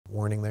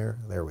warning there.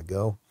 There we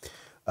go.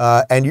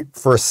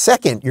 For a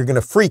second, you're going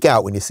to freak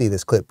out when you see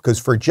this clip, because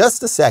for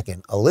just a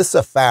second,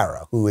 Alyssa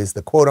Farah, who is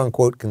the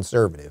quote-unquote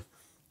conservative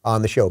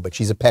on the show, but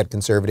she's a pet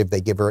conservative. They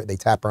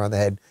tap her on the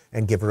head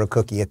and give her a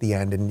cookie at the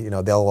end, and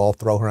they'll all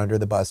throw her under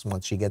the bus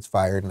once she gets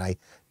fired. And I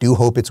do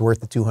hope it's worth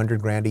the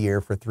 $200,000 a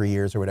year for 3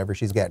 years or whatever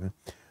she's getting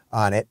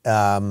on it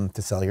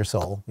to sell your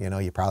soul.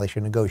 You probably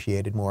should have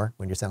negotiated more.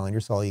 When you're selling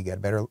your soul, you get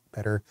a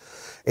better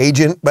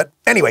agent. But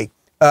anyway,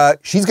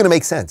 she's going to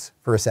make sense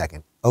for a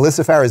second.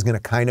 Alyssa Farah is going to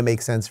kind of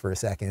make sense for a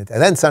second,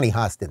 and then Sunny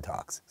Hostin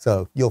talks.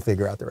 So you'll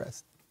figure out the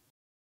rest.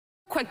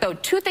 Quick, though,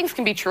 two things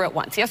can be true at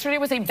once. Yesterday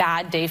was a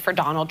bad day for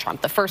Donald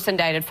Trump, the first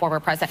indicted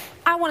former president.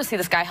 I want to see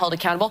this guy held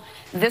accountable.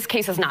 This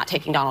case is not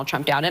taking Donald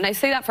Trump down, and I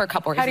say that for a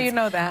couple reasons. How do you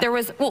know that? There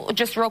was, well,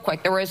 just real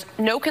quick, there was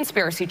no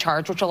conspiracy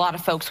charge, which a lot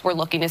of folks were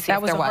looking to see if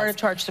there was. That was a harder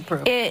charge to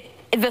prove.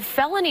 The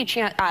felony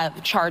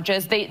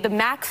charges, the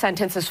max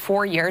sentence is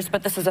 4 years,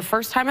 but this is a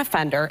first-time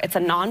offender. It's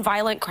a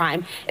nonviolent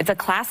crime. It's a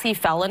Class C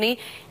felony.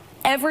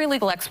 Every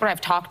legal expert I've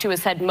talked to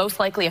has said most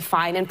likely a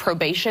fine and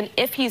probation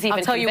if he's even convicted.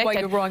 I'll tell you why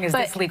you're wrong as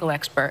this legal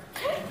expert.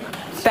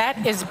 That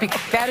is wrong.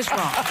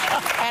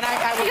 And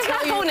I will He's tell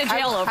not you, going to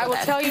jail over I will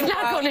this. tell you He's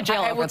not going to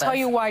jail I over will tell this.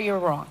 you why you're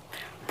wrong.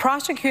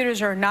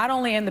 Prosecutors are not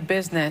only in the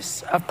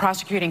business of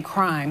prosecuting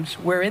crimes,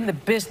 we're in the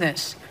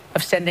business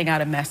of sending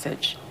out a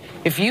message.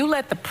 If you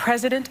let the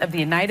President of the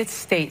United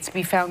States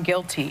be found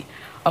guilty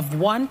of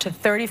 1 to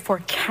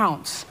 34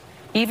 counts,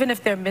 even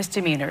if they're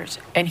misdemeanors,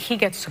 and he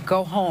gets to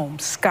go home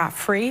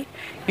scot-free,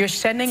 you're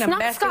sending a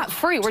message. It's not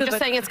scot-free. We're just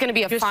saying it's going to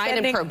be a fine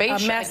and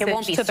probation. Like it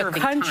won't be to the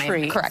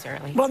country. Correct.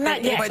 Well,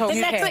 not yet.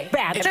 That's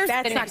bad.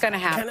 That's not going to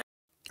happen.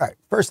 All right.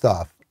 First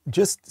off,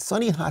 just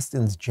Sunny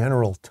Hostin's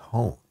general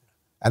tone.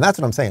 And that's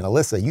what I'm saying.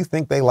 Alyssa, you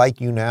think they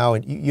like you now,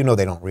 and you know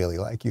they don't really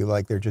like you,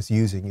 like they're just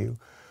using you.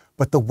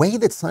 But the way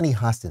that Sunny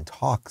Hostin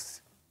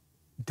talks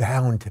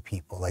down to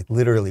people, like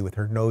literally with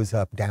her nose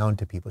up down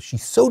to people,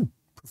 she's so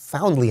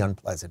profoundly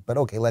unpleasant, but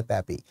okay, let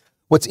that be.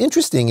 What's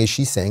interesting is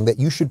she's saying that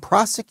you should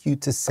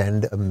prosecute to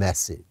send a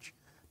message.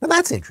 Now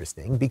that's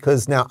interesting,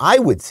 because now I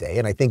would say,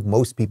 and I think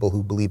most people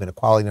who believe in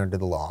equality under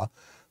the law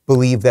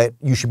believe that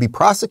you should be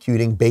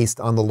prosecuting based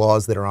on the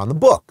laws that are on the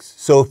books.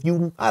 So if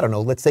you, I don't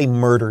know, let's say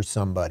murder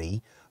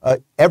somebody,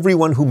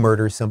 everyone who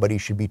murders somebody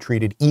should be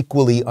treated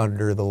equally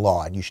under the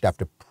law, and you should have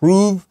to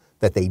prove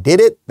that they did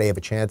it. They have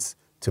a chance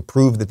to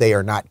prove that they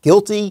are not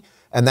guilty,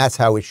 and that's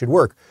how it should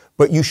work.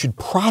 But you should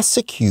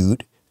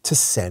prosecute to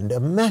send a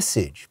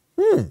message.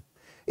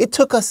 It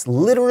took us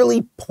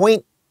literally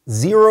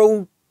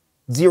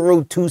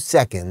 0.002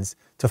 seconds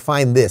to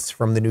find this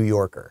from the New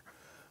Yorker.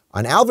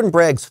 On Alvin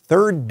Bragg's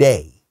third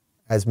day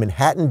as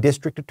Manhattan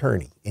District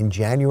Attorney in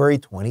January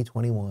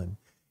 2021,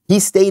 he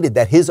stated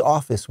that his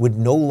office would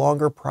no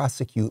longer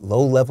prosecute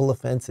low-level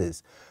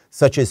offenses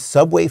such as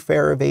subway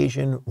fare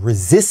evasion,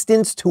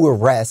 resistance to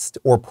arrest,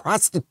 or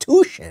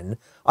prostitution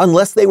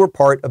unless they were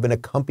part of an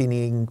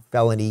accompanying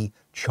felony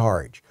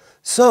charge.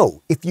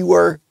 So if you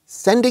are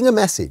sending a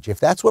message, if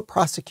that's what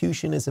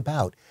prosecution is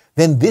about,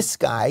 then this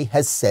guy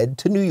has said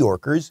to New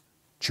Yorkers,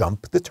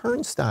 jump the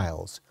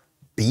turnstiles,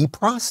 be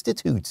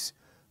prostitutes,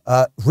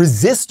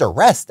 resist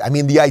arrest. I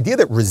mean, the idea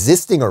that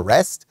resisting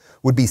arrest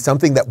would be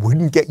something that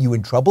wouldn't get you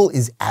in trouble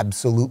is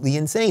absolutely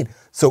insane.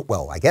 So,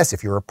 well, I guess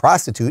if you're a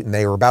prostitute and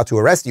they are about to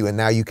arrest you, and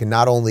now you can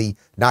not only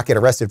not get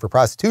arrested for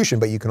prostitution,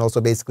 but you can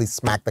also basically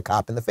smack the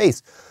cop in the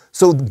face.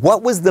 So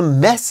what was the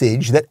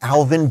message that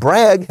Alvin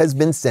Bragg has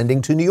been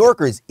sending to New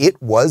Yorkers?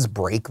 It was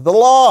break the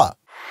law.